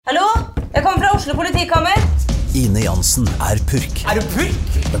Oslo politikammer. Ine Jansen purk. Du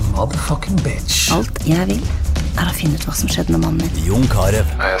purk? The motherfucking bitch. Alt jeg vil å finne ut hva som skjedde med mannen min. Jon Carew.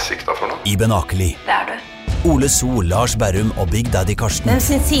 Jeg sikta for noe? Iben Akeli. Det du. Ole So, Lars Berrum og Big Daddy Karsten. Hvem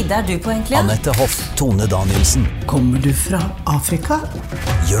sin side du på egentlig? Annette Hoff, Tone Danielsen. Kommer du fra Afrika?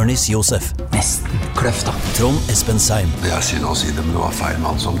 Jørnis Josef. Nesten kløfta. Trond Espen Seim. Det er synd å si det, men det var feil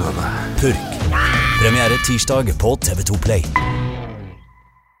mann som døde. Purk. Premiere tirsdag på TV2 Play.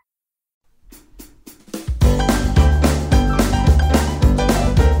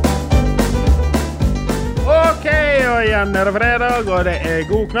 Og igjen det fredag, og det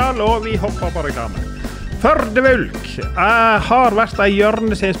god knall, og vi hopper på reklame. Førde Vulk har vært en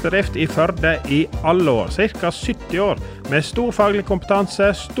hjørnesteinsbedrift i Førde i alle år, ca. 70 år, med stor faglig kompetanse,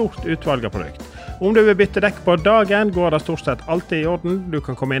 stort utvalg av produkt. Om du vil bytte dekk på dagen, går det stort sett alltid i orden. Du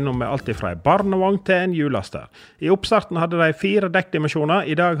kan komme innom med alt fra en barnevogn til en hjullaster. I oppstarten hadde de 4 dekkdimensjoner,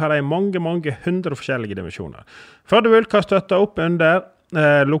 i dag har de mange hundre forskjellige dimensjoner. Førde Vulk har støttet opp under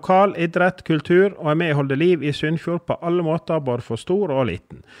lokal, idrett, kultur og med å holde liv i Sunnfjord på alle måter, både for stor og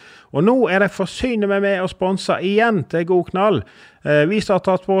liten. Og nå de forsynet med å sponse igjen til god knall. Vi har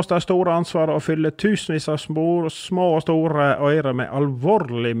tatt på oss det store ansvaret å fylle tusenvis av små og store øyre med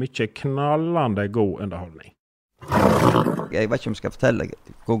alvorlig mye knallende god underholdning. Jeg vet ikke om jeg skal fortelle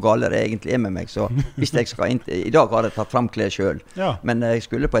hvor gale det egentlig med meg, så hvis jeg skal I dag har jeg tatt frem klær selv, men jeg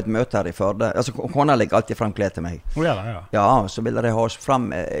skulle på et møte her i Førde, altså kona legger alltid frem klær til meg. Ja, så ville jeg ha oss frem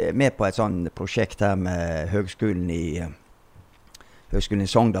med på et sånt prosjekt her med Høgskolen i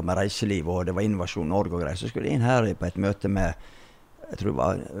Sogndal med reiseliv, og det var Innovasjon Norge og greier. Så skulle jeg inn her på et møte med, jeg tror det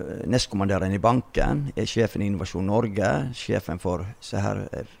var nestkommanderen i banken, sjefen i Innovasjon Norge, sjefen for så her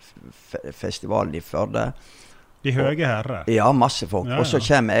festivalen i Førde. De høye herre. Ja, masse folk. Og så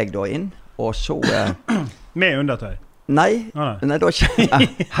kommer jeg da inn, og så... med undertøy? Nei, da kommer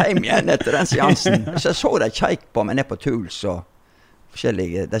jeg hjem igjen etter den seansen. Så jeg så de kjeik på meg ned på Tuls og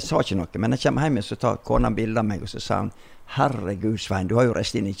forskjellige, de sa ikke noe, men jeg kommer hjem igjen, så tar kona bilder av meg, og så sa hun, herregud Svein, du har jo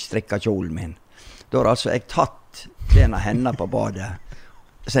reist inn i strikka kjolen min. Da har altså jeg tatt klærne henne på badet,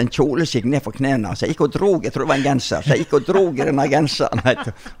 så en kjole gikk ned for knærne, så jeg gikk og drog, jeg tror det var en genser, så jeg gikk og drog I denne genseren,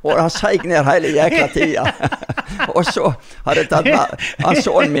 og han seig ned hele jækla tida. Og så hadde jeg tatt, han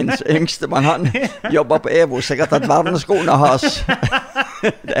sønnen min, yngste mann, han jobbet på Evo, så jeg har tatt verneskoene hans.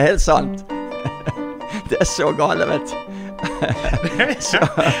 Det helt sant. Det så gale, vet du.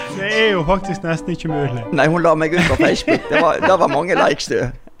 Det jo faktisk nesten ikke mulig. Nei, hun la meg ut på Facebook, det var mange likes, du.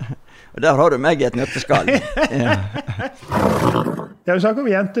 Og der har du meg I et nøtteskall. Ja, du snakker om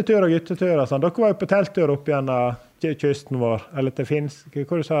jentetur og guttetur og sånn. Dere var jo på telttur opp igjen av kysten vår, eller til Finns.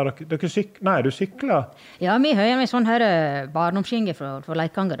 Hva du sa? Nei, du sykler? Ja, vi har en sånn her barndomsskinge fra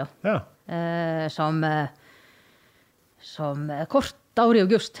Leikanger, da. Ja. Som kort år I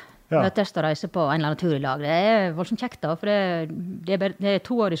august. Møtes og reiser på en eller annen tur I lag. Det voldsomt kjekt da, for det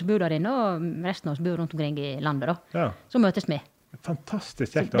 2 år som bor der inne, og resten av oss bor rundt omkring I landet da. Ja. Så møtes vi.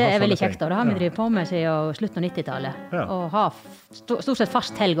 Fantastisk kjekt. Det veldig kjekt da. Det har vi drivet på med siden slutten av 90-tallet. Og har stort sett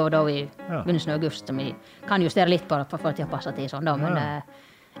fast helg da I begynnelsen av august, som vi kan justere litt på for at de har passet til sånn da, men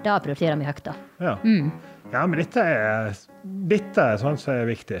da prioriterer vi høyt da. Ja, ja men dette sånn som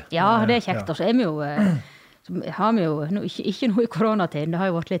viktig. Ja, det kjekt. Og så vi jo... Så har vi jo ikke noe I koronatiden, det har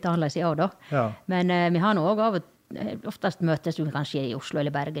jo vært litt annerledes I år da. Men vi har nå også oftest møtes du kanskje I Oslo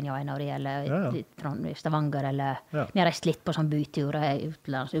eller Bergen, eller I Stavanger, eller vi har reist litt på sånn byturer,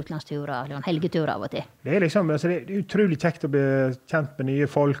 utlandsturer, eller en helgetur av og til. Det liksom, altså det utrolig kjekt å bli kjent med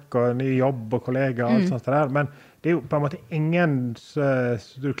nye folk, og ny jobb og kollegaer, og alt sånt der, men det jo på en måte ingen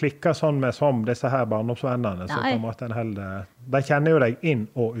du klikker sånn med som disse her barndomsvennene, så på en måte de kjenner jo deg inn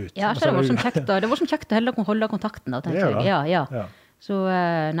og ut. Ja, så det var sånn kjekt å holde kontakten da, tenker jeg. Ja. Så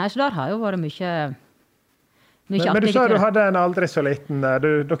der har jo vært mye men du sa du hadde en aldri så liten,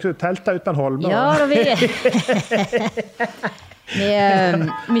 dere teltet uten Holme. Ja, da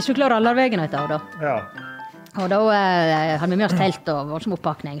vi sykler Rallarvegen et år da. Ja. Og da hadde vi med oss telt og voldsom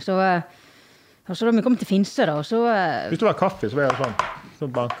oppakning, så da vi kom til Finse da, og så... Hvis du var kaffe, så var det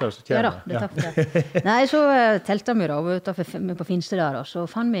sånn banker, så tjener. Ja da, det takk for det. Nei, så teltet vi da, utenfor på Finse der, og så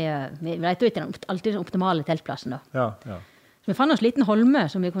fann vi vet jo ikke alltid den optimale teltplassen da. Ja. Så vi fann oss liten holme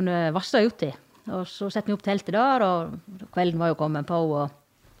som vi kunne vasse ut I. Og så sette vi opp teltet der, og kvelden var jo kommet på,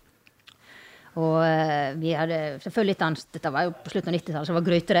 og vi hadde selvfølgelig litt annet, dette var jo på slutten av 90-tallet, så det var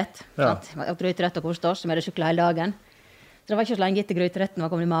gryterett, sant? Vi hadde gryterett og koste oss, så vi hadde syklet hele dagen. Så det var ikke så lenge etter gryteretten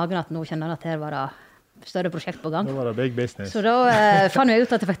var kommet I magen, at nå kjenner han at her var det større prosjekt på gang. Da var det big business. Så da fann jeg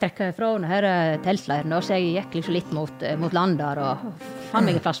ut at jeg fikk trekke fra denne teltleiren, så jeg gikk liksom litt mot land der, og fann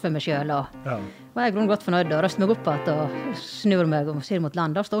meg en plass for meg selv, og var jeg godt fornøyd, og røste meg opp at, og snur meg og sier mot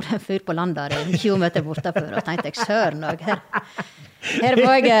land. Da stod det en fyr på land der, 20 meter bortenfor, og tenkte jeg, søren, her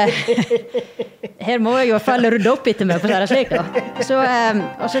må jeg i hvert fall rydde opp etter meg, for å si det slik da.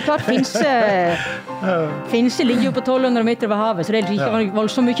 Så klart, Finse ligger jo på 1200 meter over havet, så det er ikke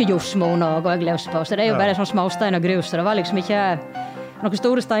voldsomt mye jordsmån å gå og løs på, så det er jo bare sånn småstein og grus, så det var liksom ikke noen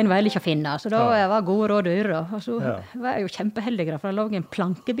store stein var heller ikke å finne, så da var gode råd dyre, og så var jeg jo kjempeheldig, for det lå en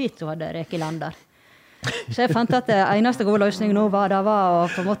plankebit som hadde rek i land der. Så jeg fant at eneste gode løsning nå var å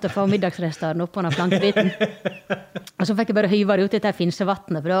på en måte få middagsrestene opp på denne plankebiten. Og så fikk jeg bare hyve det ut i dette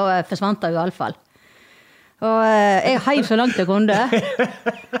Finsevattnet, for da forsvant det jo i alle fall. Og jeg heiv så langt jeg kunne.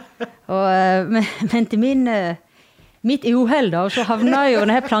 Men til mitt uheld da, så havna jo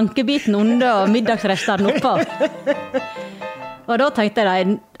denne plankebiten under og middagsrestene oppå. Og da tenkte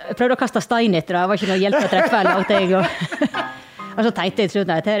jeg prøvde å kaste stein etter det, det var ikke noe hjelp å treffe eller noe jeg. Og så tenkte jeg til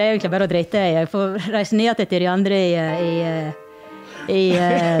slutt, nei, det er egentlig bare å drite jeg får reise ned til de andre i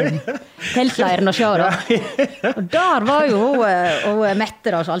teltleiren og se da. Og der var jo hun Mette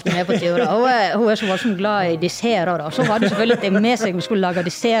da, så alltid med på tur. Hun så voldsomt glad i dessert da. Så hadde selvfølgelig med seg vi skulle lage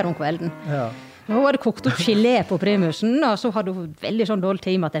dessert om kvelden. Hun hadde kokt opp gelé på primusen, og så hadde hun veldig sånn dårlig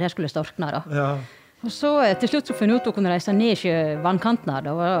tid med at det her skulle storkne da. Og så til slutt så funnet ut at hun kunne reise ned i vannkanten her,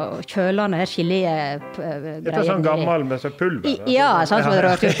 og kjøle denne her gelé-greier. Det er sånn gammel med så pulver. Ja, sånn som det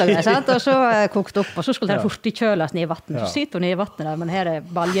rørt ut av det, sant? Og så kokt opp, og så skulle det hurtig kjøles ned i vattnet. Så sitter hun ned i vattnet der, men her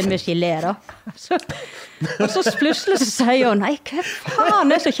baljen med gelé da. Og så plutselig så sier hun, nei, hva faen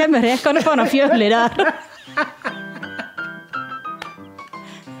så kommer rekene på den fjølen der?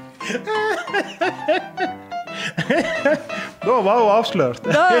 Da var hun avslørt.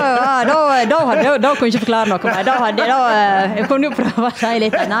 Da kunne jeg ikke forklare noe mer. Jeg kunne jo prøve å si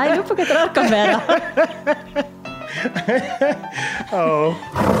litt. Nei, jeg lurer på hva det kan være.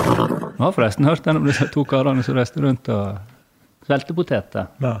 Jeg har forresten hørt den om disse to karene som reiste rundt og svelgte poteter.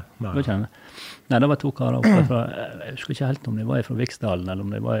 Nei, det var to karer oppe fra, jeg husker ikke helt om de var fra Viksdalen eller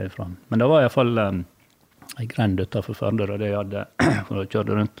om de var fra, men det var i hvert fall en grend utenfor Førde, og de hadde for å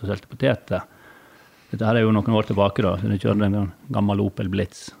kjøre rundt og svelgte poteter. Dette her er jo noen år tilbake da, så de kjørte en gammel Opel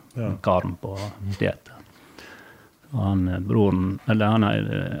Blitz, karen på poteter. Og han broren, eller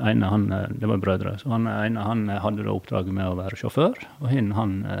det var brødre, så han hadde da oppdraget med å være sjåfør, og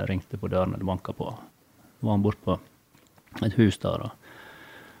han ringte på døren eller banket på. Så var han bort på et hus der og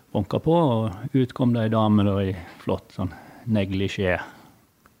banket på, og ut kom det en dame da i flott sånn neglisjé.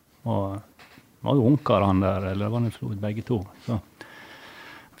 Og det var jo ungkar han der, eller det var det begge to, så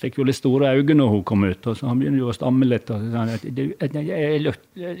fikk jo litt store øyne når hun kom ut, og så han begynte jo å stamme litt, og så sa han, jeg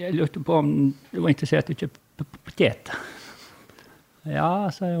lurte på om du var interessert i å kjøpe potet. Ja,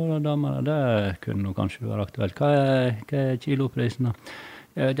 sa jo da damen, det kunne kanskje være aktuelt. Hva er kiloprisen da?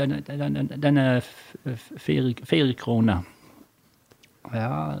 Den er 4 kroner.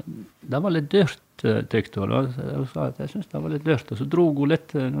 Ja, det var litt dyrt, tykte hun da. Hun sa at jeg synes det var litt dyrt, og så drog hun litt,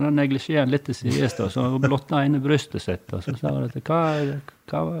 den neglisjeren litt til sides, og så blotta ene brystet sitt, og så sa hun at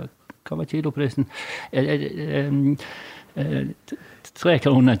hva var kiloprisen? 3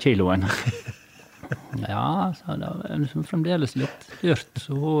 kroner kiloen. Ja, så det var liksom fremdeles litt dyrt,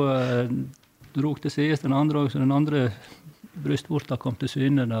 så hun drog til sides den andre også, så den andre brystvorta kom til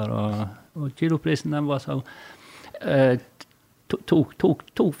syne der, og kiloprisen den var så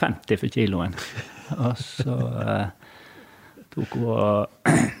 2,50 for kiloen. Og så tok hun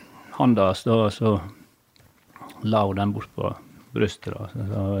handa og så la hun den bort på brystet. Da.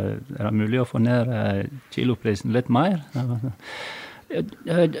 Så er det mulig å få ned kiloprisen litt mer?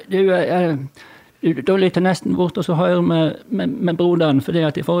 Da lytter nesten bort, og så har jeg med broderen, fordi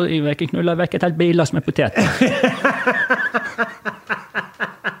at i forrige vekk knuller vekk et helt bilas med poteter.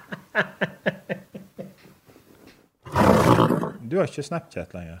 Du har ikke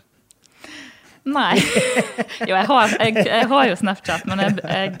Snapchat lenger? Nei. Jo, jeg har jo Snapchat, men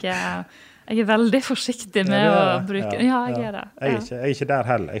jeg er veldig forsiktig med å bruke... Ja, jeg er det. Jeg er ikke der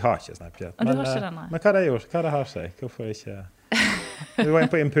heller. Jeg har ikke Snapchat. Men, du har ikke det, nei. Men hva det har seg? Hvorfor ikke... Du var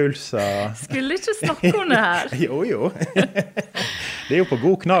inne på impulser. Skulle ikke snakke om det her. Jo. Det er jo på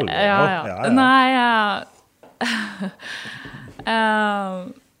god knall. Ja. Nei,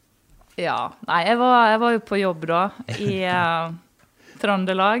 nei, jeg var jo på jobb da, i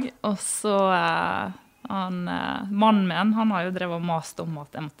Trøndelag, og så mannen min, han har jo drevet og mast om at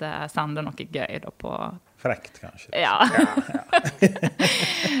jeg måtte sende noe gøy da på Frekt, kanskje. Ja.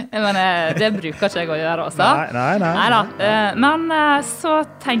 Men det bruker ikke jeg å gjøre også. Nei. Men så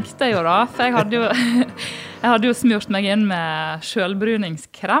tenkte jeg jo da, for jeg hadde jo smurt meg inn med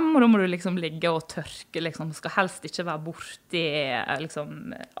selvbruningskrem, og da må du liksom ligge og tørke, liksom. Skal helst ikke være borti, liksom,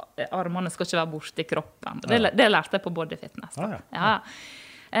 armene skal ikke være borti kroppen. Det lærte jeg på Body Fitness. Ja.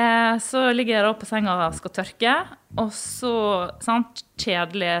 Så ligger jeg da på senga og skal tørke, og så, sant,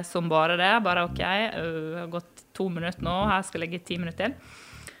 kjedelig som bare det, bare ok, jeg har gått 2 minutter nå, her skal jeg ligge 10 minutter til.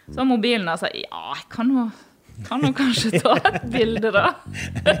 Så mobilen da sier, ja, jeg kan jo kanskje ta et bilde da.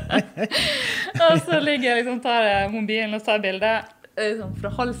 Og så ligger jeg liksom, tar mobilen og tar bildet liksom, fra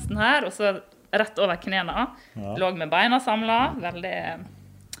halsen her, og så rett over knena. Låg med beina samlet, veldig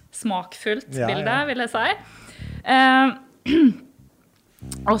smakfullt bilde, vil jeg si.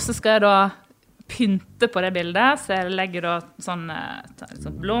 Og så skal jeg da pynte på det bildet, så jeg legger da sånn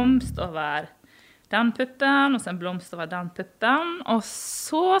blomst over den puppen, og så en blomst over den puppen, og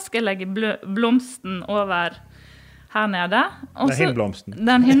så skal jeg legge blomsten over her nede. Den hinnblomsten.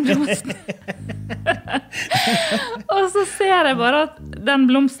 Den hinnblomsten. Og så ser jeg bare at den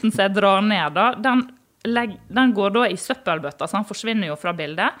blomsten som jeg drar ned da, den går da i søppelbøtta, så den forsvinner jo fra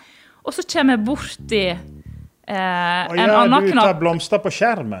bildet. Og så kommer jeg bort i en annen du tar blomster på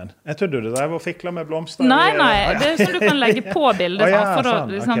skjermen. Jeg trodde du drev og fikla med blomster. Nei, det er jo sånn du kan legge på bildet for å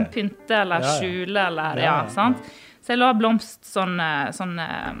liksom, pynte eller skjule, eller, sant? Så jeg la blomst sånn hva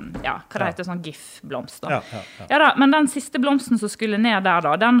det heter, sånn gif-blomst da. Ja da, men den siste blomsten som skulle ned der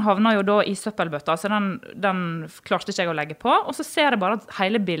da, den havna jo da i søppelbøtta, så den klarte ikke jeg å legge på, og så ser jeg bare at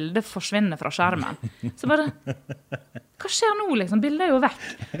hele bildet forsvinner fra skjermen. Så bare, hva skjer nå liksom? Bildet er jo vekk.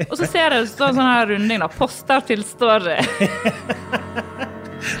 Og så ser jeg sånn her runding da, poster til story.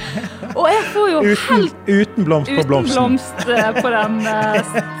 Og jeg får jo uten blomst på blomsten. Uten blomst på den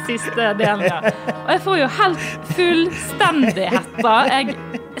siste delen, ja. Og jeg får jo helt fullstendig hetta. Jeg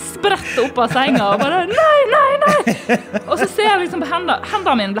spretter opp av senga og bare, nei! Og så ser jeg liksom på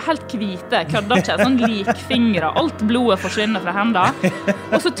hendene mine ble helt hvite, kødder ikke, sånn likfingre. Alt blodet forsvinner fra hendene.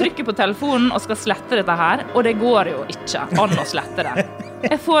 Og så trykker jeg på telefonen og skal slette dette her, og det går jo ikke an å slette det.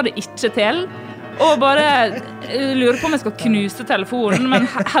 Jeg får det ikke til. Og bare lurer på om jeg skal knuse telefonen, men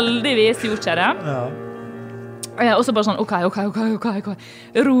heldigvis gjorde jeg det. Og så bare sånn, ok.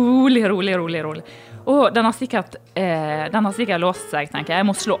 Rolig. Og den har sikkert låst seg, tenker jeg. Jeg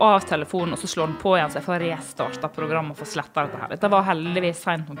må slå av telefonen, og så slå den på igjen, så jeg får restarte programmet og få slette dette her. Dette var heldigvis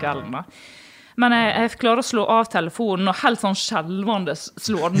sent om kvelden da. Men jeg klarer å slå av telefonen, og helt sånn skjelvende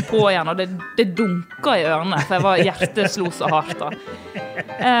slår den på igjen, og det dunker i ørene, for hjertet slo så hardt da.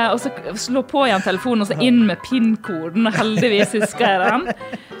 Og så slå på igjen telefonen, og så inn med PIN-koden, og heldigvis husker jeg den.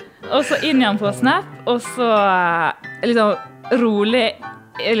 Og så inn igjen på Snap, og så liksom rolig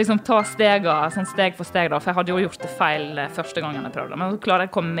liksom ta stega, sånn steg for steg da, for jeg hadde jo gjort det feil første gangen jeg prøvde, men så klarer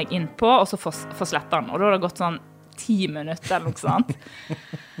jeg å komme meg inn på, og så få slette den, og da har det gått sånn 10 minutter eller noe sånt.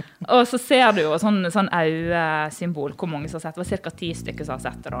 Og så ser du jo sånn au-symbol, hvor mange som har sett. Det var cirka 10 stykker som har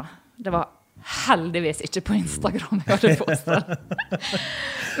sett det da. Det var heldigvis ikke på Instagram jeg hadde postet.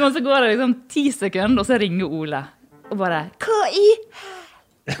 Men så går det liksom 10 sekunder, og så ringer Ole. Og bare, hva i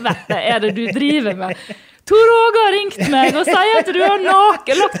helvete er det du driver med? Tor Åge har ringt meg og sier at du har lagt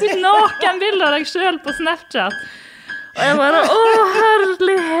ut nakenbilder av deg selv på Snapchat. Og jeg bare,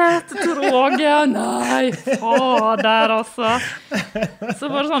 herlighet, Tor Åge, nei, fader, altså. Så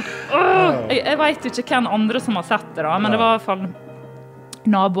bare sånn, jeg vet ikke hvem andre som har sett det da, men det var i hvert fall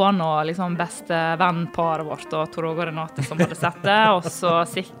naboene og liksom beste vennparet vårt og Tor Åge og Renate som hadde sett det, og så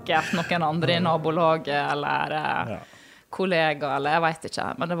sikkert noen andre i nabolaget eller kollegaer, eller jeg vet ikke,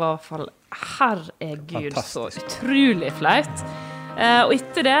 men det var i hvert fall, herregud, så utrolig flaut. Og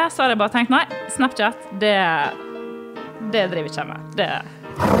etter det så har jeg bare tenkt, nei, Snapchat, det driver ikke med. Det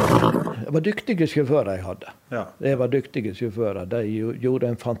var dyktige sjåfører jeg hadde. Det var dyktige sjåfører. De gjorde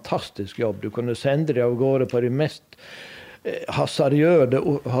en fantastisk jobb. Du kunne sende dem av gårde på de mest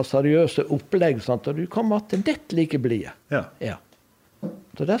hasardiøse opplegg, sant? Og du kom at det like blir. Ja.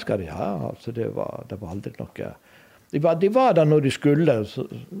 Så det skal de ha. Altså, det var aldri noe... De var der når de skulle. Så...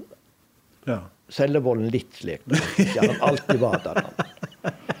 Sellevolden litt slik. Ja, han alltid var der.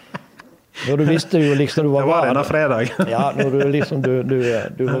 Når du visste jo liksom du var varen. Det var denne fredag. Ja, når du liksom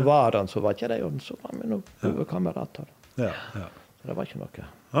du var varen, så var ikke det jo så var vi noen kamerater. Ja. Det var ikke noe.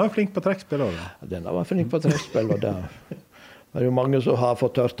 Han var flink på trekkspill også. Den var flink på trekkspill, og det er jo mange som har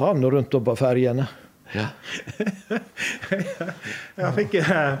fått tørt havn rundt om på fergene. Ja. Jeg fikk,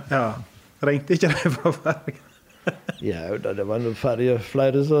 ringte ikke deg på fergen? Ja, det var flere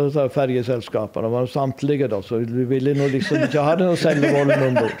fergeselskaper, det var samtlige da, så vi ville nå liksom ikke ha det noe selgevolden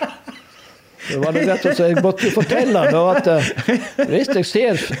ombord. Det var det rett og slett, jeg måtte fortelle han at hvis jeg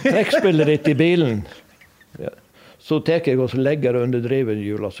ser trekkspillet ditt I bilen, så tar jeg og så legger jeg under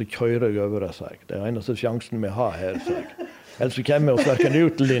drivenhjul, og så kjører jeg over det, sa jeg. Det eneste sjansen vi har her, sa jeg. Ellers så kommer jeg og sverker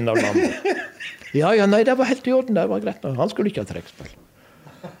ut til din av landet. Ja, nei, det var helt I orden, det var greit. Han skulle ikke ha trekkspill.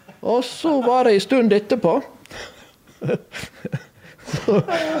 Og så var det en stund etterpå, så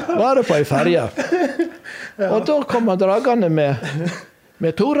var det på en ferje. Og da kom han dragende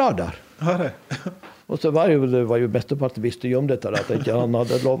med to radar. Og så var jo besteparten visste jo om dette, at ikke han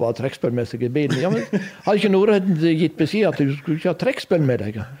hadde lov å ha trekkspill med seg I bilen. Ja, men hadde ikke Nordredd gitt beskjed at du skulle ikke ha trekkspill med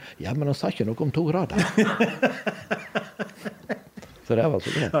deg? Ja, men han sa ikke noe om to radar. Så det var så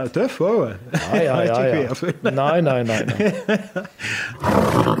greit. Ja, tøff også. Ja. Nei.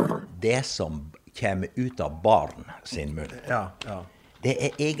 Det som kommer ut av barn sin munn, det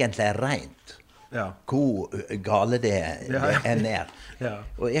egentlig rent. Hvor gale det nær.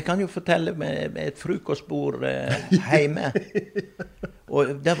 Og jeg kan jo fortelle med et frukostbord hjemme.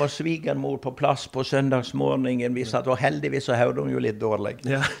 Og det var svigermor på plass på søndagsmorgenen. Vi satt, og heldigvis så hørte hun jo litt dårlig.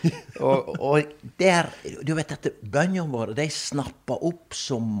 Og der, du vet at bønnene våre, de snapper opp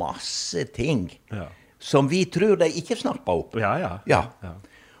så masse ting som vi tror de ikke snapper opp. Ja.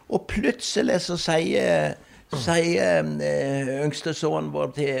 Og plutselig så sier yngste sønnen vår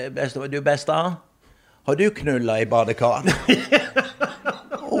til bestemor, du besta, har du knullet I badekar?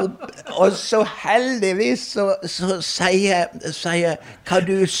 og så heldigvis så sier hva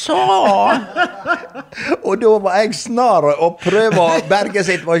du sa? Og da var jeg snar å prøve å berge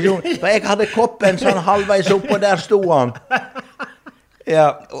situasjonen, for jeg hadde koppen sånn halvveis opp, og der stod han.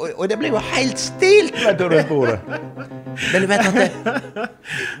 Ja, og det ble jo helt stilt med rundt bordet. Men du vet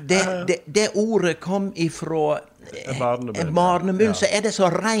at det ordet kom ifra barnemunn, så det så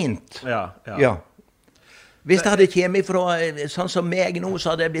rent. Ja. Hvis det hadde kommet ifra sånn som meg nå, så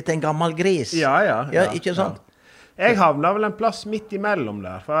hadde det blitt en gammel gris. Ja, ikke sant? Jeg havner vel en plass midt imellom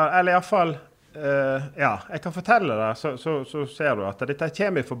der, eller I hvert fall, jeg kan fortelle deg, så ser du at dette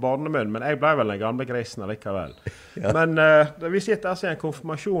kommer fra barnemunn, men jeg ble vel den gamle grisen likevel. Men vi sitter altså I en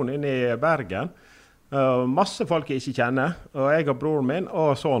konfirmasjon inne I Bergen, masse folk jeg ikke kjenner, og jeg og broren min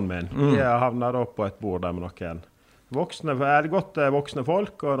og sønnen min, jeg havner opp på et bord der med noen godt voksne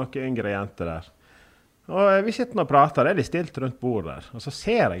folk og noen yngre jenter der. Og vi sitter og prater, det litt stilt rundt bordet der, og så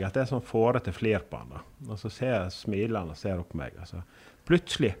ser jeg at det sånn fårete flir på han da. Og så ser jeg smiler og ser opp på meg, altså.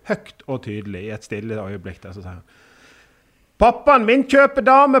 Plutselig, høyt og tydelig, I et stille øyeblikk der, så sier han, pappaen min kjøper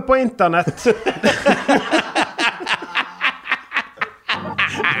dame på internett.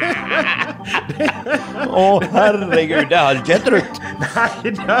 Herregud, det hadde ikke trutt.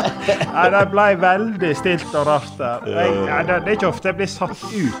 Nei, det ble veldig stilt og rart der. Det ikke ofte jeg blir satt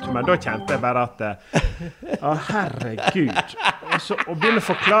ut, men da kjente jeg bare at herregud. Og begynne å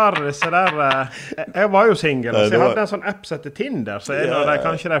forklare disse der jeg var jo single, så jeg hadde en sånn app som heter Tinder, så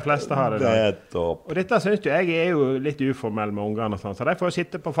kanskje de fleste har det der. Og dette synes jeg jo litt uformell med ungene og sånn, så de får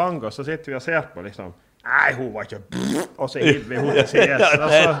sitte på fang, og så sitter vi og ser på liksom. Nei, hun var ikke og så hiver vi hun til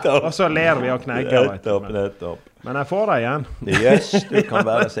CS og så ler vi og knegger nettopp. Men jeg får det igjen yes, du kan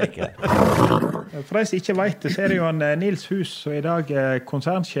være sikker for de som ikke vet det, så det jo en Nils Hus og I dag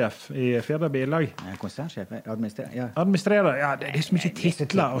konsernsjef I Firda Billag konsernsjef, administrerer, det så mye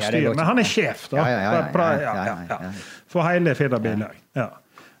titler og styr, men han sjef da for hele Firda Billag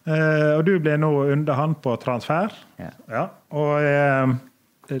og du ble nå under han på transfer og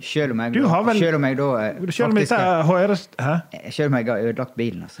Selv om jeg har ødelagt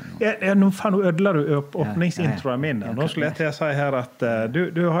bilen altså. Nå ødler du åpningsintroen min Nå skulle jeg til å si her at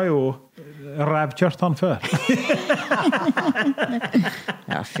du har jo rævkjørt han før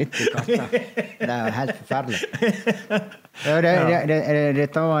fytti katta Det jo helt forferdelig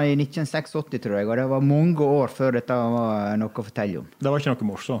Dette var I 1986 tror jeg Og det var mange år før dette var noe å fortelle om Det var ikke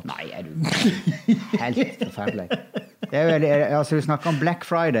noe morsomt Nei, helt forferdelig altså du snakker om Black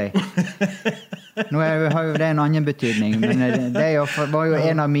Friday Nå har jo det en annen betydning Men det var jo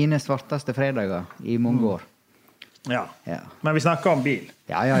en av mine svarteste fredager I mange år Ja. Men vi snakker om bil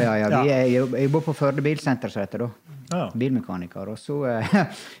Ja Vi bor på Førde bilsenter så heter det bilmekaniker og så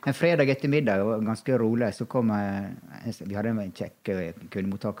en fredag ettermiddag ganske rolig så kom vi hadde en kjekk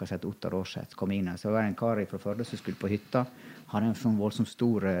kundemottaker som heter Ottar Årseth kom inn så var det en kar fra Førde som skulle på hytta han en sånn voldsomt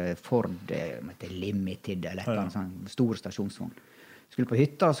stor Ford Limited eller et eller annet sånn stor stasjonsvogn skulle på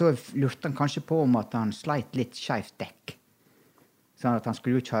hytta så lurte han kanskje på om at han sleit litt skjevt dekk sånn at han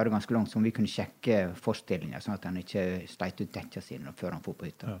skulle jo kjøre ganske langt så vi kunne sjekke forstillingen sånn at han ikke sleit ut dekkene sine før han får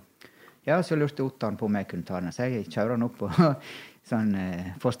på hytta Ja, så lurte Ottaren på om jeg kunne ta den. Så jeg kjører den opp på sånn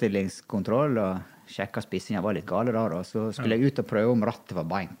forstillingskontroll og sjekket spissen. Jeg var litt gale da, og så skulle jeg ut og prøve om rattet var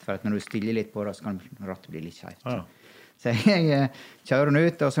beint. For at når du stiller litt på det, så kan rattet bli litt skjevt. Så jeg kjører den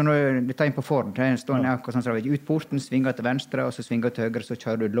ut, og så når du tar inn på Ford, så står den akkurat sånn, så ut porten, svinger til venstre, og så svinger til høyre, så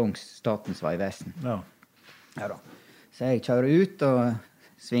kjører du langs Statens vegvesen. Ja da. Så jeg kjører ut og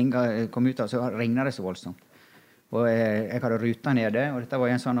svinger, kom ut, og så regner det så voldsomt. Og jeg hadde ruta nede, og dette var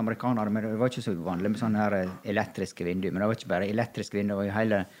en sånn amerikaner, men det var ikke så vanlig med sånne her elektriske vinduer. Men det var ikke bare elektriske vinduer, det var jo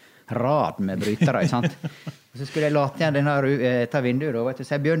hele rad med brytere, sant? Og så skulle jeg late igjen dette vinduet, og vet du,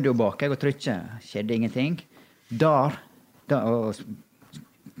 så jeg begynte jo bak, jeg og trykte, skjedde ingenting. Og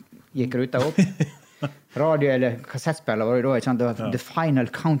gikk ruta opp. Radio eller kassettspiller var det da, ikke sant? Det var The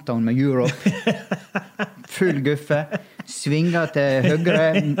Final Countdown med Europe. Full guffe. Svinger til høyre,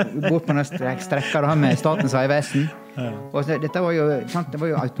 bort på noen strekker med Statens vegvesen. Og så, dette var jo, sant? Det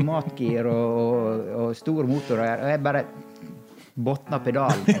var jo automatgir og stor motor, og jeg bare bottnet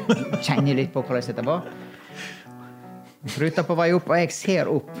pedalen, kjenner litt på hvordan dette var. Ruta på vei opp, og jeg ser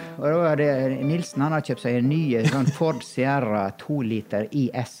opp. Og da er det Nilsen, han har kjøpt seg en ny sånn Ford Sierra 2 liter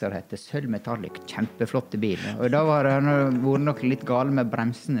IS, og det heter Sølv Metallic, kjempeflotte bil. Og da var han vært nok litt gale med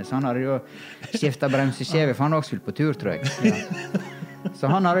bremsene, så han hadde jo skiftet bremseskjeve, for han også skulle på tur, tror jeg. Ja. Så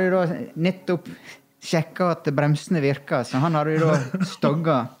han hadde jo da nettopp sjekket at bremsene virket, så han hadde jo da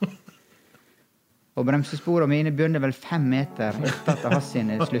stogget. Og bremsesporene mine begynner vel 5 meter etter at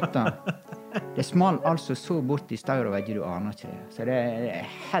hassene sluttet. Det smal altså så bort I staur og vegger, du aner ikke det. Så det er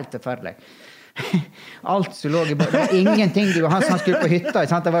helt forferdelig. Alt som lå I det var ingenting, det var han skulle på hytta,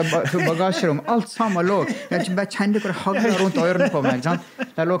 sant? Det var bagasjerom, alt sammen lå. Jeg bare kjente hvor det haglet rundt ørene på meg, sant?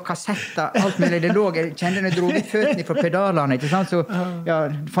 Det lå kassetter, alt mulig, det lå, jeg kjente når jeg drog ut føttene fra pedalene, ikke sant? Så, ja,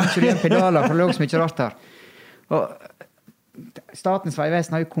 fant ikke igjen pedaler, for det lå så mye rart her. Og Statens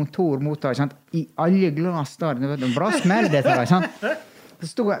vegvesen har jo kontor mot det, sant? I alle glass der, det var en bra smell dette der, sant? Det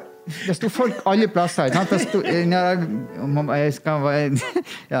stod folk alle plasser, sant? Det stod, jeg skal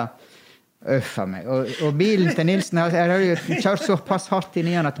ja, øffa meg. Og bilen til Nilsen, jeg hadde jo kjørt såpass hardt inn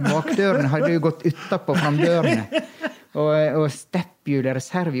I den at bakdørene hadde jo gått utenpå framdørene. Og stepphjulet,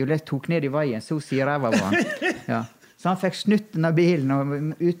 reservehjulet tok ned I veien, så sier ræva var han. Ja. Så han fikk snutt denne bilen og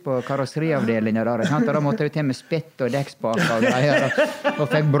ut på karosseriavdelingen der, sant? Og da måtte jeg til med spett og dekkspaker og greier, og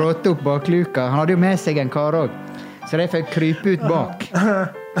fikk brått opp bakluka. Han hadde jo med seg en kar også. Så de fikk krype ut bak.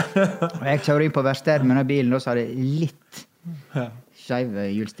 Og jeg kjører inn på verkstedet med denne bilen, og så hadde jeg litt skjev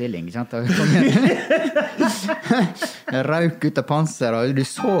hjulstilling, sant? Jeg røk ut av panser, og du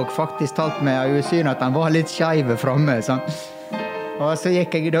så faktisk talt med øyesyn at han var litt skjev fremme, sant? Og så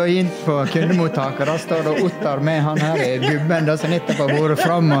gikk jeg da inn på kundemottaker, da står det Ottar med han her I gubben, da som nettopp har vært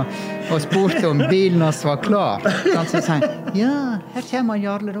frem og spurte om bilen hans var klar. Så sa han, ja, her kommer han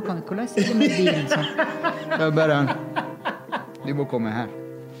Jarle, da kan vi, hvordan det med bilen? Så da bare han, du må komme her.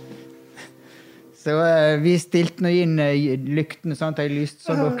 Så vi stilte nå inn lyktene, sånn at jeg lyste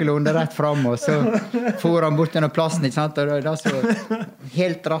sånn noenlunde rett frem, og så for han bort gjennom plassen, ikke sant? Og da så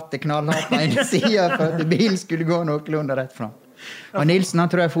helt rattet knallhardt på en side, for at bilen skulle gå noenlunde rett frem. Og Nilsen, han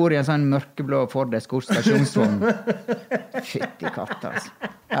tror jeg for I en sånn mørkeblå Ford Escort stasjonsvogn. Fytti katta, altså.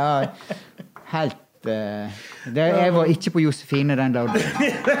 Ja, helt... jeg var ikke på Josefine den dagen.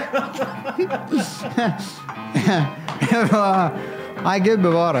 Det var... Nei, Gud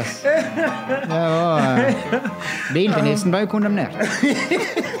bevares. Det var... bilen til Nilsen var jo kondemnert.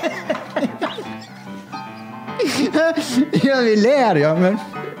 Ja, vi ler, ja, men...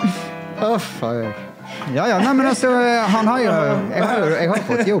 faen. Ja, nei, men altså, han har jo... Jeg har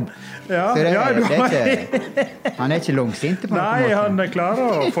fått jobb. Ja, så det han ikke langsint på noen måte. Nei, han klarer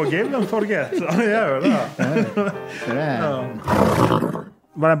å forgive and forget. Han gjør jo det.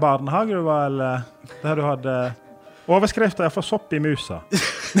 Var det en barnehage du var, eller der du hadde overskrifter for sopp I musa?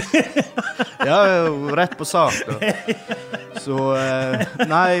 Ja, rett på sak da. Så,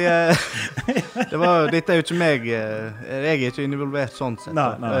 nei, dette jo ikke meg, jeg ikke involvert sånn sett.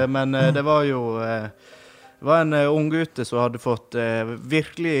 Nei. Men det var jo, det var en ung gutte som hadde fått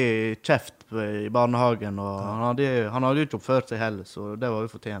virkelig kjeft I barnehagen, og han hadde jo ikke oppført seg heller, så det var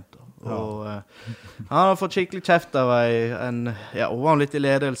jo fortjent. Og han hadde fått skikkelig kjeft av hun var litt I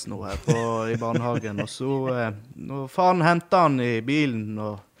ledelse nå her I barnehagen, og så når faren hentet han I bilen,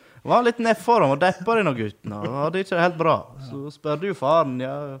 og var litt nedfor han, og deppet denne gutten, og hadde ikke det helt bra. Så spørte jo faren,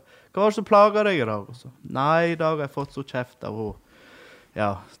 hva var det som plager deg I dag? Nei, I dag har jeg fått så kjeft av henne.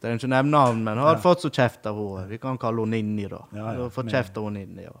 Ja, det ikke nevne han, men hun hadde fått så kjeft av henne. Vi kan kalle henne Ninni da. Hun hadde fått kjeft av henne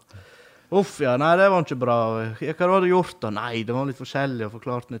Ninni, Uff, nei, det var ikke bra. Hva hadde du gjort da? Nei, det var litt forskjellig, og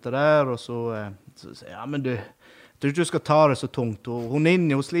forklart litt der, og så ja, men du, tror ikke du skal ta det så tungt. Hun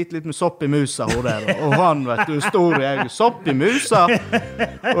Ninni, hun sliter litt med sopp i musa, hun der. Og han, vet du, stor jeg, sopp i musa?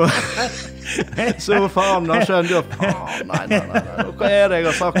 Så faen, da skjønner jeg, nei. Hva det jeg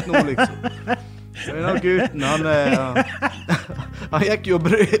har sagt nå, liksom? Denne gutten, han gikk jo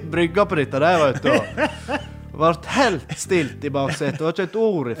brygga på dette der, vet du. Vart helt stilt I baksetet, det var ikke et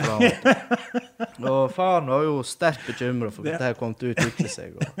ord ifra. Og faren var jo sterkt bekymret for at det her kom til å utvikle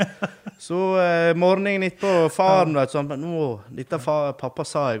seg. Så morgenen etterpå, faren vet sånn, dette pappa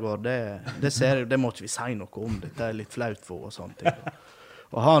sa I går, det må ikke vi si noe om, dette litt flaut for og sånt.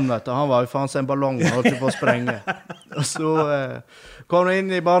 Og han, vet du, han var jo faen seg en ballong, han holdt på å sprenge. Og så kom han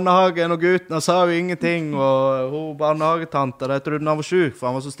inn I barnehagen, og gutten han sa jo ingenting, og hun barnehagetante, jeg trodde han var syk, for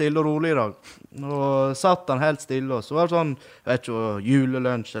han var så stille og rolig I dag. Og satt han helt stille, og så var det sånn, jeg vet ikke,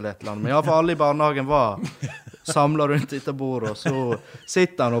 julelunsj eller et eller annet, men I hvert fall alle I barnehagen var samlet rundt dette bordet, og så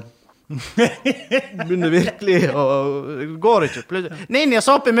sitter han og begynner virkelig, og det går ikke, plutselig, Ninni, jeg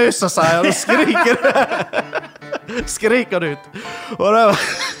sopp I musa, sier han, og skriker ut. Og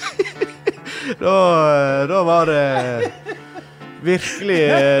da var det virkelig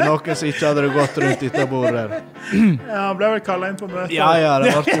noen som ikke hadde gått rundt dette bordet. Ja, han ble vel kallet inn på møte. Ja,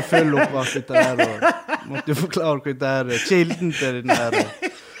 det var jo full oppvakt dette der, og måtte jo forklare hva det kilden til den der.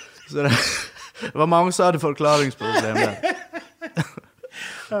 Så det var mange som hadde forklaringsproblemer.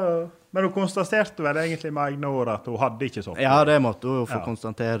 Men hun konstaterte vel egentlig med egne ord at hun hadde ikke sopp. Ja, det måtte hun jo få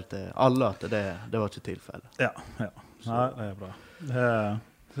konstatere til alle at det var ikke tilfellet. Ja. Nei, det bra.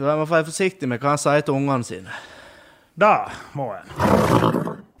 Så jeg må være forsiktig med hva han sier til ungene sine. Da må jeg.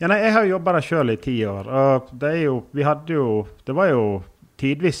 Ja, nei, jeg har jo jobbet der selv I 10 år, og det var jo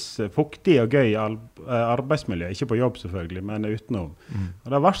tidvis fuktig og gøy arbeidsmiljø, ikke på jobb selvfølgelig, men utenom. Og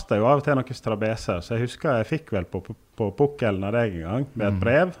da var det jo av og til noen strabeser, så jeg husker jeg fikk vel på pukkelen av deg en gang, med et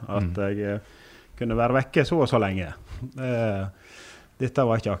brev, at jeg kunne være vekke så og så lenge. Dette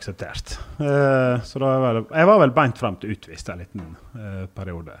var ikke akseptert. Så jeg var vel beint frem til utvist en liten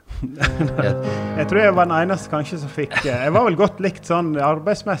periode. Jeg tror jeg var den eneste kanskje som fikk... Jeg var vel godt likt sånn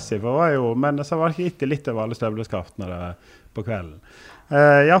arbeidsmessig, men så var det ikke litt over alle støvleskaftene på kvelden.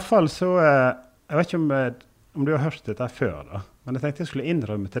 I alle fall så, jeg vet ikke om du har hørt dette før da, men jeg tenkte jeg skulle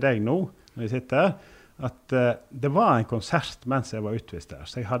innrømme til deg nå, når jeg sitter her, at det var en konsert mens jeg var utvist der,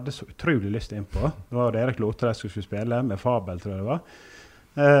 så jeg hadde så utrolig lyst inn på. Det var Erik Lothar jeg skulle spille, med Fabel tror jeg det var.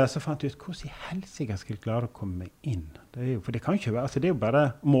 Så fant jeg ut, hvordan I helsike jeg skulle klare å komme meg inn? For det kan ikke være, altså det jo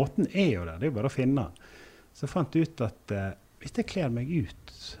bare, måten jo der, det jo bare å finne. Så fant jeg ut at hvis jeg kler meg ut,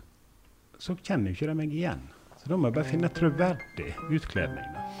 så kjenner jo ikke det meg igjen. Så da må jeg bare finne troverdig utkledning.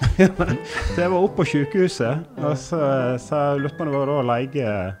 Så jeg var oppe på sykehuset, og så lurte man å leie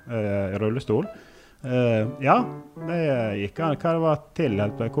rullestol. Ja, det gikk an. Hva det var til,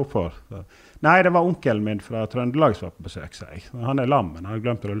 helt hvorfor? Nei, det var onkelen min fra Trøndelag som var på besøk, sa jeg. Han lam, men han hadde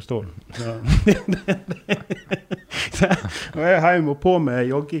glemt rullestolen. Og jeg hjemme på med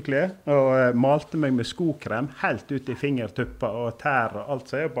joggeklær, og malte meg med skokrem, helt ut I fingertupper og tær og alt,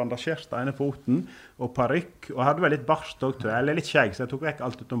 så jeg bandasjerte ene foten, og parykk, og hadde vel litt barst også, eller litt skjegg, så jeg tok vekk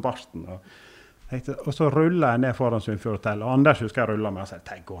alt utom barsten. Og så rullet jeg ned foran Sunnfjordhotellet, og Anders husker jeg rullet med og sa,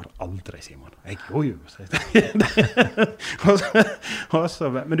 det går aldri, Simon. Jeg går jo,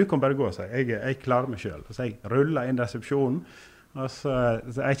 men du kan bare gå, sa jeg klarer meg selv. Så jeg rullet inn resepsjonen, og så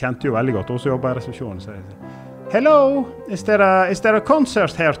jeg kjente jo veldig godt, og så jobbet jeg I resepsjonen, så jeg sa, hello, is there a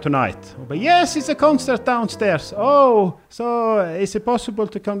concert here tonight? Og bare, yes, it's a concert downstairs. Oh, so is it possible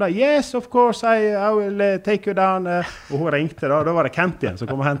to come down? Yes, of course, I will take you down. Og hun ringte da var det Kent igjen som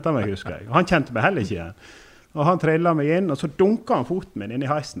kom og hentet meg, husker jeg. Og han kjente meg heller ikke igjen. Og han trillet meg inn, og så dunket han foten min inn I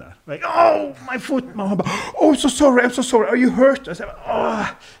heisen der. Og jeg, oh, my foot! Og han bare, oh, I'm so sorry, are you hurt? Og jeg sa, oh,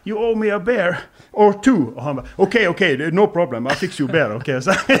 you owe me a bear, or two. Og han bare, okay, no problem, I'll fix you a bear, okay?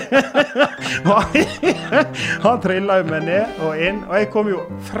 Så, han trillet meg ned og inn, og jeg kom jo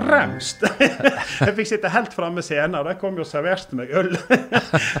fremst. Jeg fikk sitte helt fremme scenen, og jeg kom jo og serverte meg øl.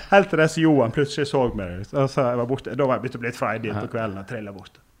 Helt til dess Johan plutselig så meg. Og så jeg var borte, da var jeg begynt å bli litt freidig på kvelden, og trillet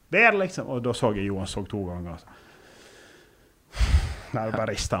bort. Der liksom, og da så jeg Johan så 2 ganger. Nei, det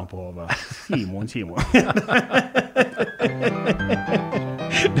bare ristet han på hodet. Simon.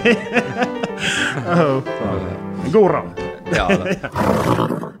 God ramp. Ja,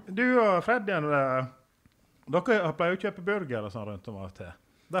 du og Freddy, dere pleier å kjøpe burger og sånn rundt om av til.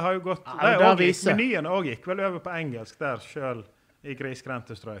 Det har jo gått, menyen også gikk vel over på engelsk der selv. I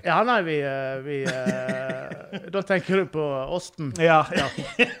grisgrendte strøk. Ja, nei, da tenker du på osten. Ja.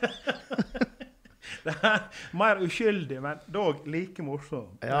 Det mer uskyldig, men dog like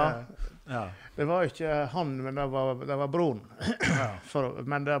morsom. Ja. Det var ikke han, men det var broren.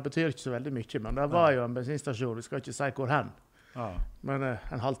 Men det betyr ikke så veldig mye. Men det var jo en bensinstasjon, vi skal ikke si hvor hen. Men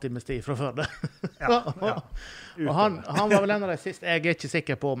en halvtimes tid fra før det. Og han var vel en av de siste, jeg er ikke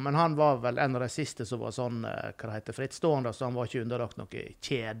sikker på, men han var vel en av de siste som var sånn, hva det heter, frittstående, så han var ikke underlagt noe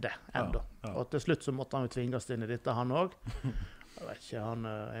kjede enda. Og til slutt så måtte han jo tvinges inn i dette, han også. Jeg vet ikke, han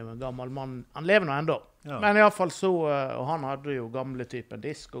er jo en gammel mann. Han lever nå enda. Men i alle fall så, og han hadde jo gamle typen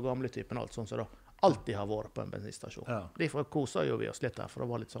disk og gamle typen alt sånt, så da alltid har vært på en bensinstasjon. Derfor koset jo vi oss litt her, for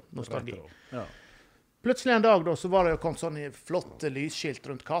det var litt sånn nostalgi. Plutselig en dag da, så var det jo kommet sånne flotte lysskilt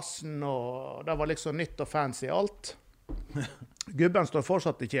rundt kassen, og det var liksom nytt og fancy alt. Gubben står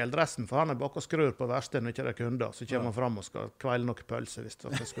fortsatt i kjeldressen, for han er bak og skrur på verkstedet når ikke det er kunder, så kommer han fram og skal kveile noe pølse hvis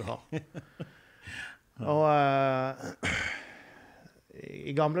det skulle ha. Og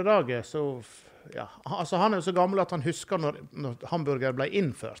i gamle dager så, ja, altså han er jo så gammel at han husker når hamburger ble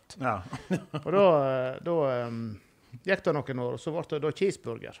innført. Og da gikk det noen år, og så ble det da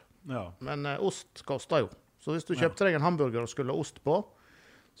cheeseburger. Men ost kostet jo. Så hvis du kjøpte deg en hamburger og skulle ha ost på,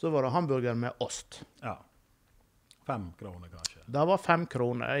 så var det hamburger med ost. 5 kroner kanskje. Det var 5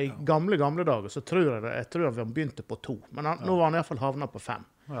 kroner. I gamle dager så tror jeg vi begynte på 2. Men nå var han i hvert fall havnet på 5.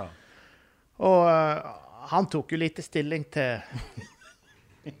 Og han tok jo lite stilling til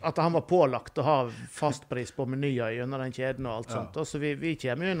at han var pålagt å ha fastpris på menyer gjennom den kjeden og alt sånt. Og så vi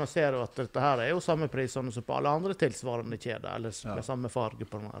kommer inn og ser at dette her er jo samme pris som på alle andre tilsvarende kjeder, eller med samme farge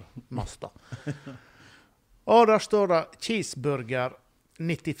på den her masta. Og der står det cheeseburger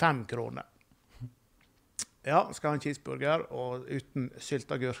 95 kroner. Ja, skal ha en cheeseburger, og uten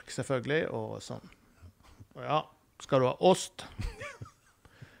syltagurk selvfølgelig, og sånn. Og ja, skal du ha ost?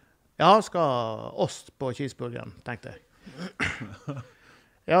 Ja, skal ha ost på cheeseburgeren, tenkte jeg.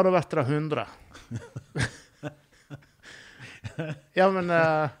 Ja, da vet det 100. Ja, men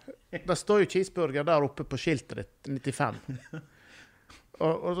det står jo cheeseburger der oppe på skiltet ditt, 95.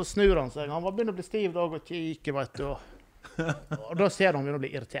 Og så snur han seg. Han var begynt å bli stiv da, og kikke, vet du. Og da ser han begynner å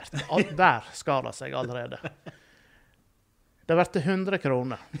bli irritert. Alt der skar det seg allerede. Det ble 100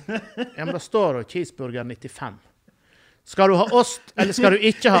 kroner. Ja, men det står jo cheeseburger 95. Skal du ha ost, eller skal du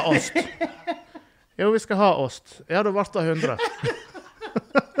ikke ha ost? Jo, vi skal ha ost. Ja, da ble det 100.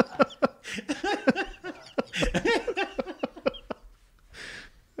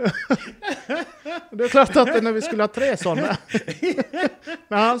 Det er klart at når vi skulle ha 3 sånne,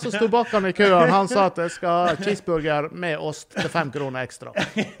 men han som stod bak han i køen, han sa at jeg skal ha cheeseburger med ost til 5 kroner ekstra.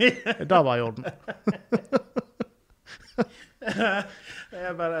 Det var i orden. Det er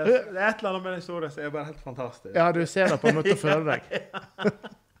et eller annet med den historien som er bare helt fantastisk. Ja, du ser det på en måte å føre deg.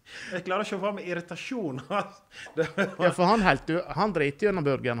 Jeg klarer ikke å få med irritasjon. Ja, for han driter gjennom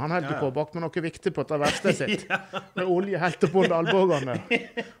burgeren. Han heldte på bak med noe viktig på det verste sitt. Med olje helte på under albogene.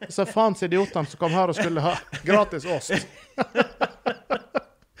 Og så faens idiotene som kom her og skulle ha gratis ost.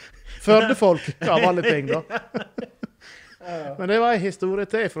 Førdefolk av alle ting, da. Men det var en historie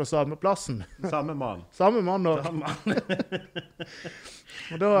til fra samme plassen. Samme mann. Samme mann også.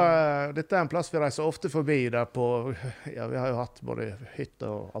 Og da, dette er en plass vi reiser ofte forbi der på, ja, vi har jo hatt både hytte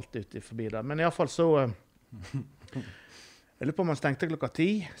og alt ute forbi der. Men i alle fall så, jeg lurer på om man stengte klokka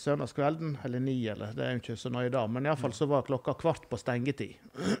 10, søndagskvelden, eller 9, eller det er jo ikke så nøye da. Men i alle fall så var klokka 15:15 på stengetid.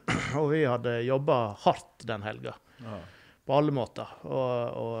 Og vi hadde jobbet hardt den helga. På alle måter.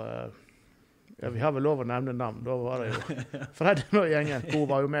 Og ja, vi har vel lov å nevne navn. Da var det jo Fredden og gjengen. Hun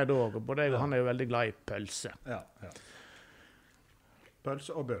var jo med da også. Både jeg og han er jo veldig glad i pølse.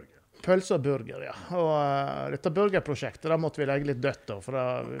 Pølse og burger. Pølse og burger, ja. Og dette burgerprosjektet, da måtte vi legge litt dødt da, for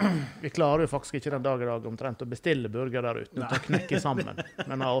vi klarer jo faktisk ikke den dag i dag omtrent å bestille burger der uten å knekke sammen med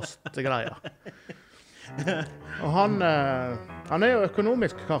denne ostgreia. Og han er jo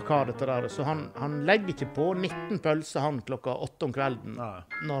økonomisk kar dette der, så han legger ikke på 19 pølser han klokka 8 om kvelden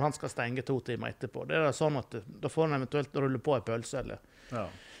når han skal stenge 2 timer etterpå. Det er sånn at da får han eventuelt rulle på en pølse, eller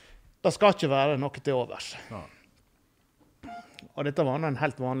det skal ikke være noe til overs. Og dette var en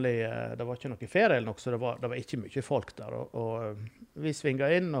helt vanlig, det var ikke noe ferie eller noe, så det var ikke mye folk der. Og vi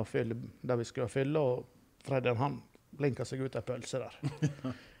svinget inn og fylte der vi skulle fylle, og Fredden han blinket seg ut en pølse der.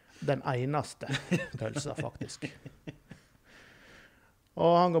 Den eneste pølsa, faktisk.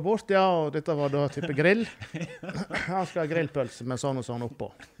 Og han går bort, ja, og dette var da type grill. Han skal ha grillpølse med sånn og sånn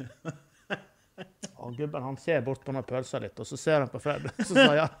oppå. Og gubben, han ser bort på denne pølsa litt, og så ser han på Fredden, og så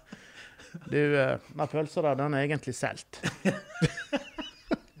sier han, du, denne pølsa der, den er egentlig selt.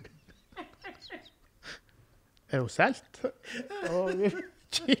 Er hun selt? Og vi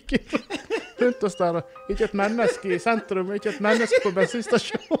kikker rundt oss der, ikke et menneske i sentrum, ikke et menneske på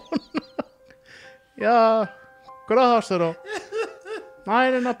bensinstasjonen. Ja, hva da har seg da? Nei,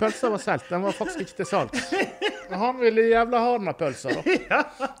 denne pølsa var selt. Den var faktisk ikke til salgs. Han ville jævla ha denne pølsa da.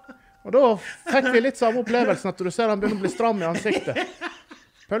 Og da fikk vi litt samme opplevelsen at du ser han begynner å bli stram i ansiktet.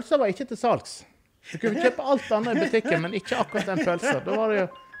 Pølsa var ikke til salgs. Du kunne kjøpe alt annet i butikken, men ikke akkurat den pølsa. Da var det jo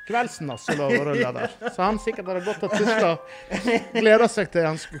kveldsnatt som lå og rullet der. Så han sikkert hadde gått og tuslet, gledet seg til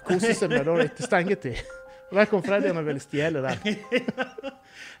han skulle kose seg med da etter stengetid. Og der kom Freddy og ville stjele den.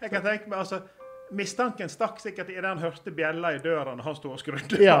 Jeg kan tenke meg, altså, mistanken stakk sikkert i den hørte bjella i døren når han stod og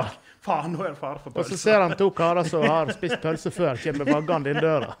skrudde. Ja. Faen, nå er det fare for pølse. Og så ser han 2 karer som har spist pølse før, kommer vaggende inn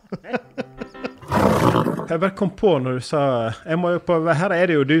døra. Jeg bare kom på når du sa, her er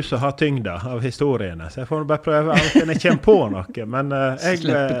det jo du som har tyngda av historiene, så jeg får bare prøve alt jeg kommer på noe, men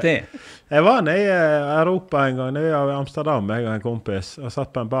jeg var nede i Europa en gang, nede i Amsterdam, jeg og en kompis, og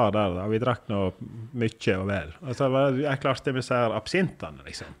satt på en bar der, og vi drakk noe mye og vel. Altså, jeg klarte med seg absintene,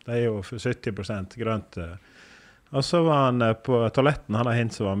 liksom. Det er jo 70% grønt. Og så var han på toaletten, han har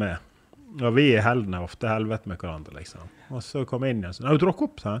hint som var med. Og vi i heldene ofte helvete med hverandre, liksom. Og så kom jeg inn igjen, så har du drukket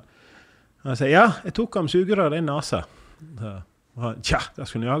opp, sa han. Han sier, ja, jeg tok ham sugerør i nasa. Og han, tja, da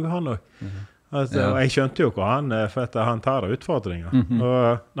skulle jeg jage han også. Og jeg skjønte jo hva han, for at han tar utfordringer.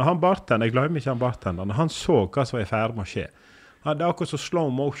 Og når han bartender, jeg glemmer ikke han bartender, når han så hva som var i ferd med å skje, det er akkurat så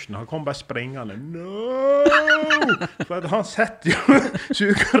slow motion, han kom bare springende. No! For at han setter jo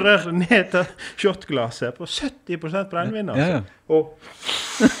sugerøret ned til shotglasset på 70% brennvin, altså. Og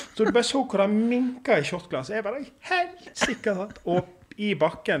så du bare så hvor han minket i shotglasset. Jeg var helt sikkert og i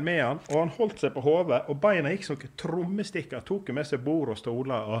bakken med han, og han holdt seg på hodet, og beina gikk sånne trommestikker, tok med seg bord og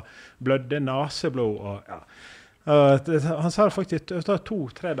stoler, og blødde naseblod, og ja. Han sa det faktisk, det var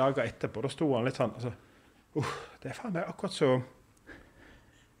 2-3 dager etterpå, da stod han litt sånn, altså, det er faen meg akkurat så,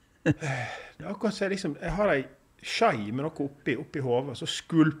 det er akkurat så liksom, jeg har en skei med noe oppi hodet, så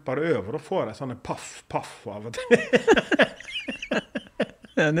skulper det over, og får jeg sånne paff av og til.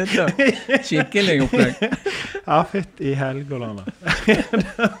 Ja, nettopp. Skikkelig opplegg. Ja, fytt i Helgolanda.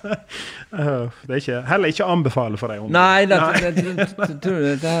 Det er heller ikke anbefale for deg. Nei, tror du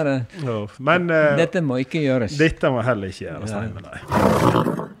dette her men, dette må ikke gjøres. Dette må heller ikke gjøres, nei.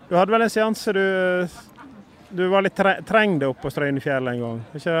 Du hadde vel en seanse, du var litt trengd opp på Strøynefjell en gang,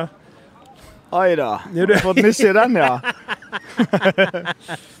 ikke det? Aida, du har fått nyss i den, ja.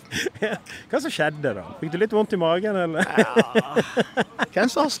 Hva som skjedde da? Fikk du litt vondt i magen, eller? Ja. Hvem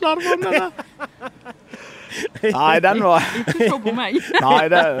som har slarvet om den da? Nei, den var... Ikke se på meg.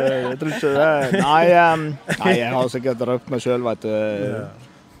 Nei, jeg tror ikke det. Nei, jeg har sikkert røpt meg selv, vet du,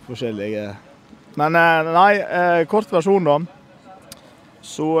 forskjellige. Men nei, kort versjon da.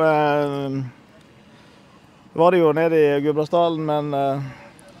 Så var det jo nede i Gudbrandsdalen, men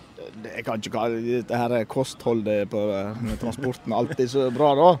jeg kan ikke kalle dette her kostholdet på transporten alltid så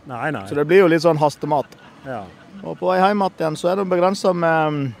bra da. Nei. Så det blir jo litt sånn hastemat. Ja. Og på vei hjem igjen så er det begrenset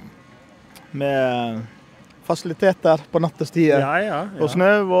med fasiliteter på nattestider. Ja. Og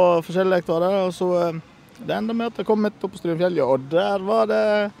snø og forskjellige ektorer. Og så det enda med at jeg kom midt opp på Strynefjellet, og der var det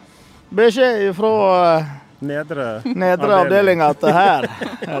beskjed fra nedre avdelinga at her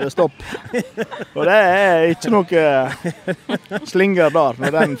er det stopp. Og det er ikke noe slinger der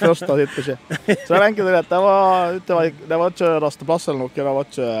når den første har sitt beskjed. Så det er enkelt rett. Det var ikke rasteplass eller noe, det var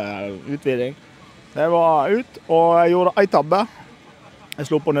ikke utviding. Det var ut, og jeg gjorde en tabbe. Jeg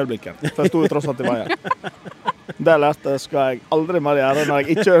slo på nødblinken, for jeg stod tross alt i veien. Det lærte skal jeg aldri mer gjøre når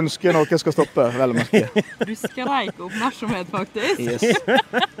jeg ikke ønsker noe skal stoppe, vel å merke. Du skreik oppmerksomhet, faktisk. Yes.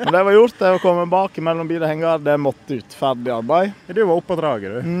 Men det var gjort, det å komme bak mellom bil og henger, det måtte ut. Ferdig arbeid. Du var oppe på draget,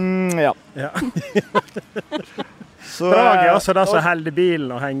 du? Ja. Så, draget er altså det som holder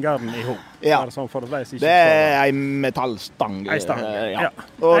bilen og hengeren i hop. Ja. Det er en metallstang. Ja.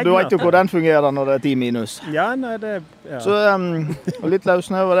 Og du vet jo hvor den fungerer når det er 10 minus. Ja, nei, det... Ja. Så og litt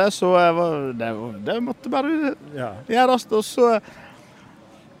løsne over det, så det måtte bare gjøres. Og så...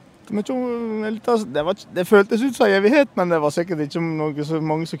 Det føltes ut som en evighet, men det var sikkert ikke så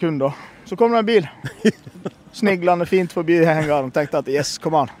mange sekunder. Så kom det en bil. Sniglende fint forbi hengeren og tenkte at yes,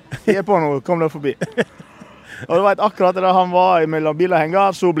 kom an. Jeg er på noe, kom det forbi. Og du vet, akkurat da han var mellom bil og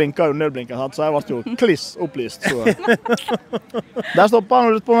henger, så blinket jo nødblinken, så jeg ble jo kliss opplyst. Så. Der stoppet han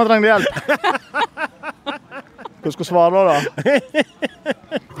og lurte på om jeg trengte hjelp. Hva skal svare da?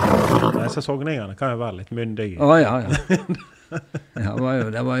 Disse sogningene kan jo være litt myndige. Ja.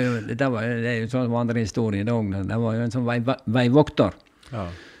 Det er jo sånn andre historie. Det var jo en sånn veivokter. Ja.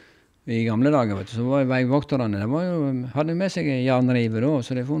 I gamle dager, vet du, så var jo veivokterne, hadde med seg jernrive da,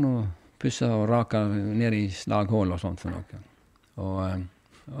 så de får noe pussa og raka ned i slaghål og sånt for noe.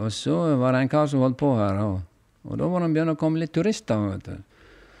 Og så var det en kar som holdt på her, og da var det begynner å komme litt turister, vet du.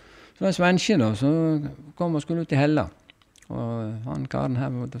 Så en svenske da, så kom og skulle ut I hella. Og han karen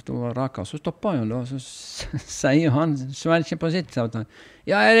her stod og raka, så stoppet han da, så sier han svenske på sitt, sa han.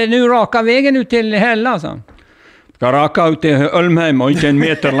 Ja, det nu raka vägen ut till hella, sa han. Ska raka ut till Ölmheim och inte en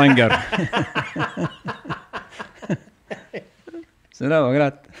meter längre. Så det var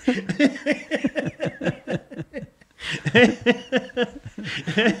greit.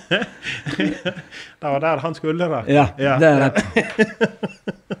 Det var der han skulle da. Ja, det rett.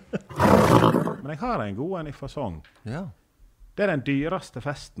 Men jeg har en god en I fasong. Ja. Det den dyreste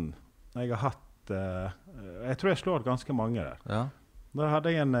festen jeg har hatt. Jeg tror jeg slår ganske mange der. Ja. Da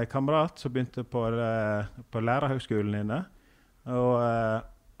hadde jeg en kamerat som begynte på lærerhøgskolen inne. Og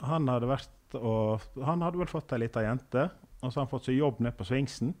han hadde vel fått en liten jente, og så hadde han fått seg jobb ned på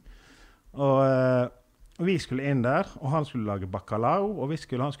Svingsen. Og vi skulle inn der, og han skulle lage bacalao, og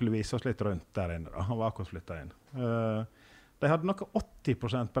han skulle vise oss litt rundt der inne. Da. Han var akkurat flyttet inn. De hadde noe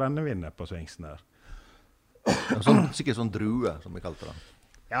 80% brennevinne på Svingsen der. Sikkert sånn drue, som vi kalte det.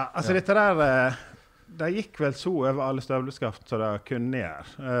 Ja, altså dette der, det gikk vel så over alle støvleskaft så det kunne gjøre.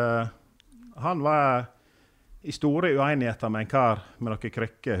 Han var I store uenigheter med en kar med noen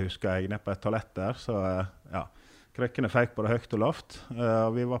krykker, husker jeg, nede på et toalett der, så ja, krykkene fikk både høyt og loft.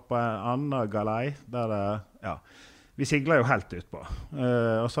 Og vi var på en annen galei, der ja, vi siglet jo helt ut på.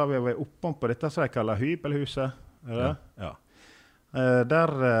 Og så har vi oppom på dette som jeg kaller hybelhuset. Ja. Der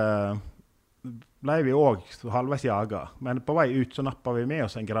ble vi også halvveis jaget, men på vei ut så nappet vi med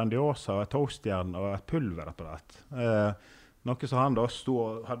oss en Grandiosa og et toastjern og et pulverapparat. Noe som han da stod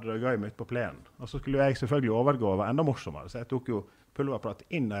og hadde det gøy midt på plenen. Og så skulle jeg selvfølgelig overgå og være enda morsommere, så jeg tok jo pulverapparatet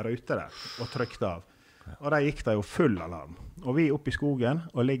inn I rute der og trykte av. Og der gikk det jo full alarm. Og vi oppe I skogen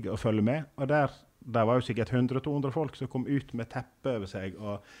og ligger og følger med, og der var jo sikkert 100-200 folk som kom ut med teppe over seg,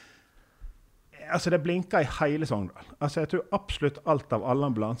 og altså det blinket I hele Sogndal. Altså jeg tror absolutt alt av alle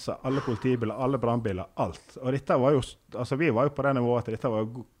ambulanser, alle politibiler, alle brandbiler, alt. Og dette var jo, altså vi var jo på det nivået at dette var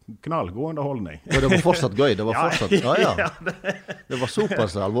jo knallgod underholdning. Ja, det var fortsatt gøy, det var fortsatt, ja. Det var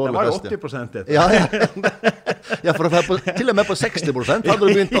såpass alvorlig. Det var jo 80% dette. Ja, for til og med på 60% hadde du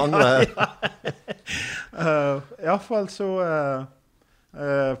begynt å angre her. I hvert fall så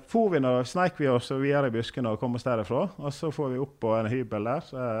for vi og sneik vi oss videre I buskene og kom oss derifra, og så får vi opp på en hybel der,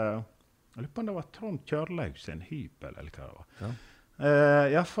 så jeg lurer på om det var Trond Kjørlaug sin hybel, eller hva det var. Ja.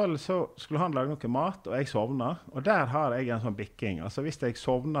 I hvert fall så skulle han lage noe mat, og jeg sovnet. Og der har jeg en sånn bikking. Altså hvis jeg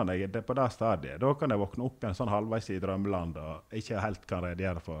sovner på det stadiet, da kan jeg våkne opp igjen sånn halvveis I drømmeland, og ikke helt kan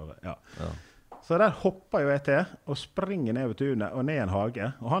redigere for, ja. Så der hopper jo jeg til, og springer ned ved tunet, og ned I en hage.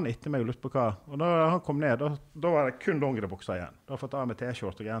 Og han etter meg lurt på hva. Og da han kom ned, da var det kun dongeribukser igjen. Da har jeg fått av med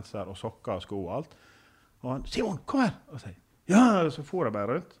t-skjort og genser, og sokker og sko og alt. Og han, Simon, kom her! Og sier, ja, så for jeg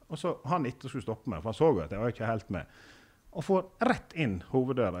bare rundt, og så han etter skulle stoppe meg, for han så jo at jeg var ikke helt med, og får rett inn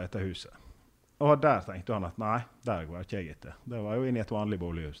hoveddøra etter huset. Og der tenkte han at nei, der var ikke jeg etter. Det var jo inn I et vanlig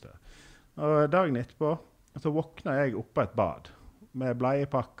bolighus der. Og dagen etterpå, så våkna jeg oppe på et bad, med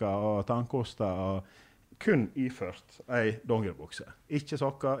bleiepakker og tannkoster, og kun iført ei dongeribukse. Ikke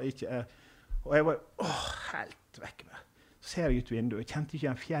sokker, og jeg var helt vekk med. Så ser jeg ut vinduet, jeg kjente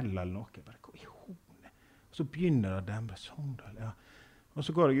ikke en fjell eller noe, bare og så begynner det å demre Sogndal, ja. Og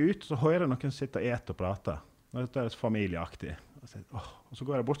så går jeg ut, så hører jeg noen sitte og et og prate. Og det så familieaktig. Og så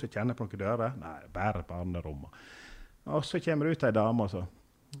går jeg bort og kjenner på noen dører. Nei, bare barnerommet. Og så kommer det ut en dame, og så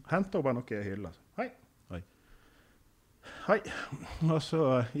henter hun bare noe I hylla. Hei. Hei. Og så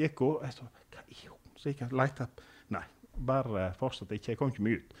gikk hun, og jeg så, hva hun? Så gikk jeg og lette opp. Nei, bare fortsatt ikke, jeg kom ikke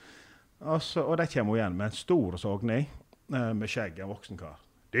mye ut. Og der kommer hun igjen med en stor sogning, med skjegg, en voksen kar.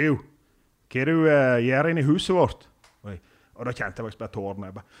 Det jo! Hva du gjør inn I huset vårt? Og da kjente jeg faktisk bare tårene.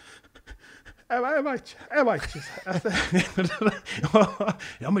 Jeg vet ikke.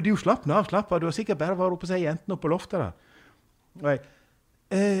 Ja, men du slapp av. Du har sikkert bare vært oppe og seg jentene oppe på loftet der.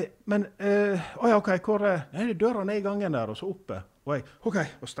 Men, ok, hvor er døra ned I gangen der, og så oppe. Ok,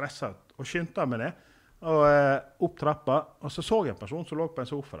 og stresset, og skyndte meg ned. Og opp trappa, og så jeg en person som lå på en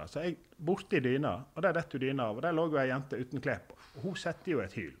sofa der. Så jeg borte I dyna, og der dette dyna av, og der lå jo en jente uten klær på. Og hun sette jo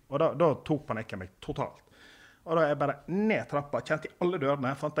et hyl, og da tok panikken meg totalt. Og da jeg bare ned trappa, kjente I alle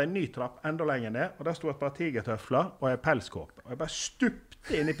dørene, fant en ny trapp enda lenger ned, og der stod et par tigertøfler og en pelskåpe. Og jeg bare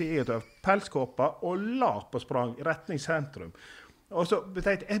stupte inn I pelskåpa og la på sprang I retning sentrum. Og så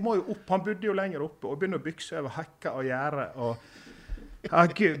tenkte jeg må jo opp, han bodde jo lenger oppe, og begynner å bykse over hekka og gjerde, og ja,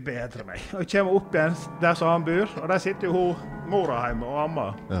 Gud bedre meg. Og jeg kommer opp igjen der som han bor, og der sitter jo hun, mora hjemme og amma.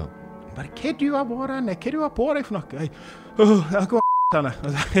 Ja. Bare, hva du har vært henne? Hva du har på deg for noe? Jeg går henne.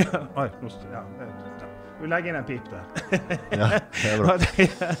 Du legger inn en pip der. Ja, det bra.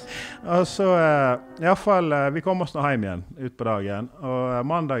 Og så, i hvert fall, vi kom oss nå hjem igjen ut på dagen. Og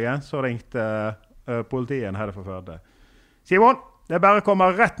mandagen så ringte politiet her for Førde. Simon, det bare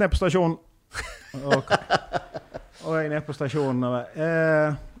kommer rett ned på stasjonen. Og jeg ned på stasjonen. Og,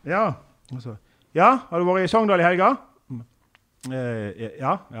 ja. Så, ja, har du vært i Sogndal i helga?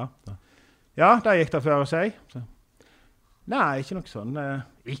 Ja. Ja, der gikk det for seg. Så, nei, ikke noe sånn.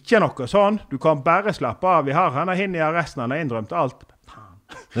 Ikke noe sånn. Du kan bare slappe av. Vi har henne inn i arresten. Han har inndrømt alt.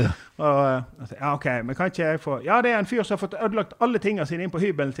 Ja. Og, ja, ok, men kan ikke jeg få... Ja, det en fyr som har fått ødelagt alle tingene sine inn på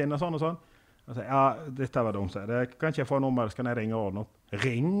hybelen sin og sånn og sånn. Så, ja, dette var dumt. Det kan ikke jeg få nummer, skal jeg ringe og ordne opp.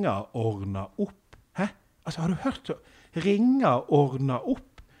 Ringe og ordne opp? Hæ? Altså, har du hørt så? Ringe og ordne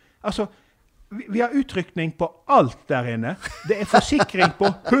opp? Altså... Vi har utrykning på alt der inne. Det forsikring på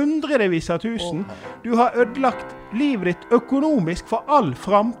hundrevis av tusen. Du har ødelagt livet ditt økonomisk for all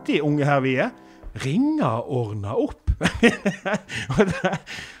framtid, unge herr Vie. Ringa og ordna opp.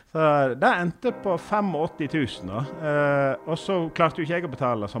 Så det endte på 85 000 da. Og så klarte jo ikke jeg å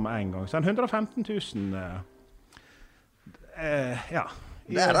betale som en gang. Så 115 000, ja.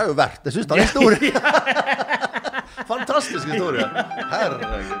 Det er jo verdt. Jeg synes det er en historie. Fantastisk historie.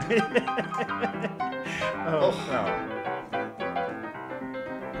 Herregud. Oh. Ja.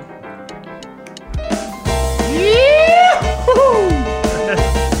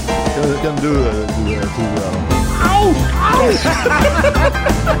 Kan du to Au! Au!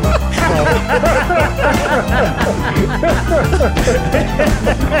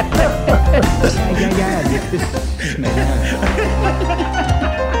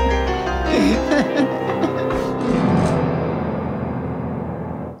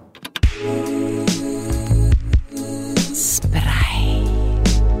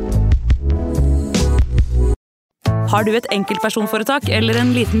 Har du et enkeltpersonforetak eller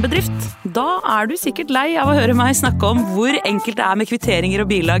en liten bedrift? Da du sikkert lei av å høre meg snakke om hvor enkelt det med kvitteringer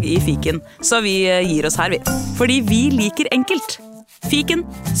og bilag i fiken. Så vi gir oss her, vi. Fordi vi liker enkelt. Fiken,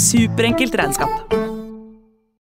 superenkelt regnskap.